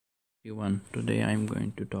Everyone, today I'm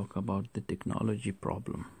going to talk about the technology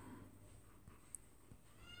problem.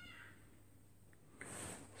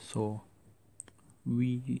 So,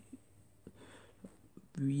 we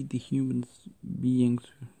the humans beings,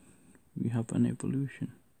 we have an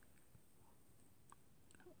evolution.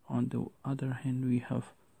 On the other hand, we have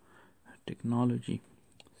technology.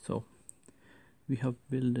 So, we have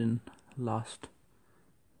built in last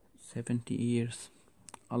 70 years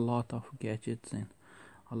a lot of gadgets and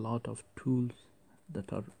a lot of tools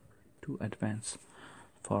that are too advanced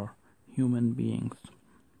for human beings.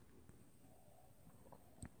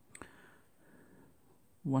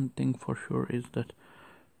 One thing for sure is that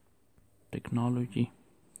technology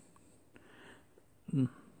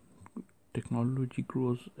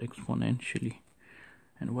grows exponentially.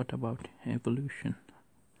 And what about evolution?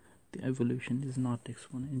 The evolution is not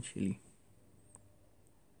exponentially.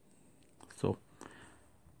 So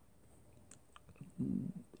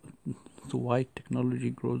why technology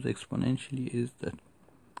grows exponentially is that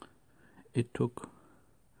it took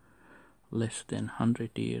less than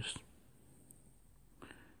 100 years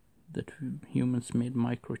that humans made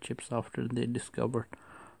microchips after they discovered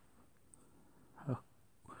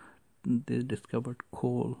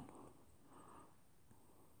coal.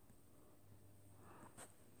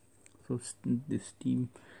 So the steam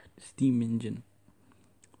engine,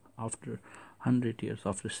 after 100 years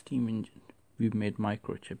after steam engine, we made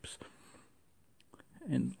microchips.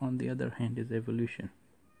 And on the other hand is evolution.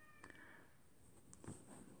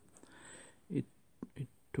 It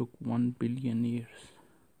took 1 billion years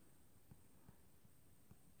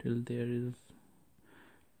till there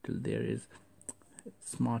is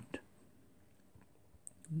smart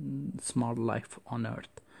life on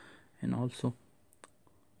earth. And also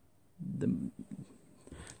the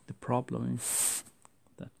problem is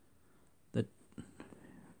that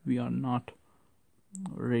we are not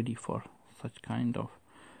ready for such kind of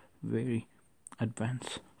very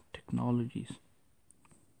advanced technologies,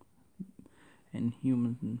 and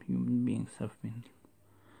human beings have been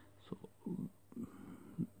so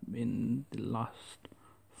in the last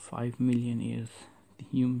 5 million years the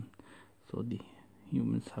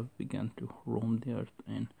humans have begun to roam the earth,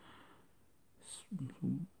 and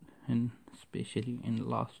especially in the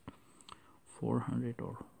last 400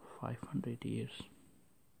 or 500 years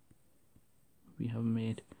we have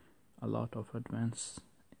made a lot of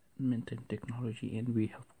advancement in technology, and we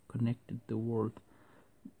have connected the world.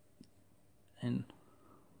 And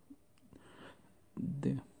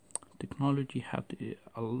the technology had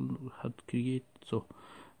created, so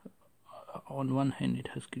on one hand it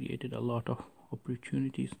has created a lot of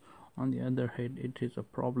opportunities, on the other hand it is a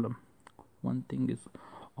problem. One thing is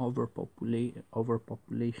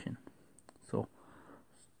overpopulation. So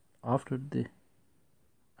after the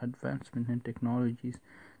advancement in technologies,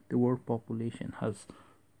 the world population has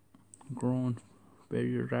grown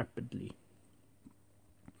very rapidly,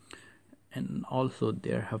 and also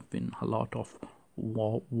there have been a lot of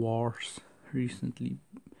wars recently.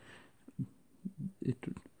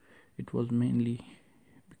 It was mainly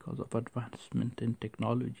because of advancement in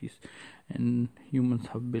technologies, and humans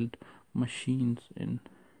have built machines, and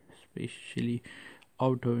especially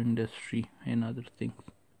auto industry and other things.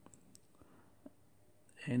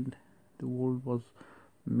 And the world was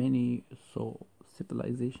so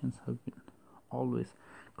civilizations have been always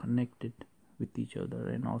connected with each other,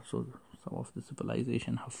 and also some of the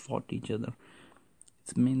civilization have fought each other.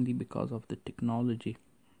 It's mainly because of the technology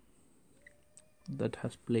that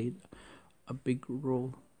has played a big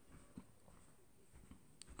role.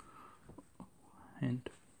 And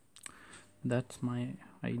that's my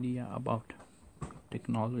idea about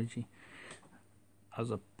technology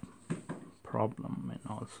as a problem, and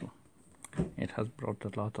also it has brought a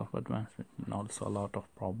lot of advancement and also a lot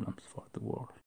of problems for the world.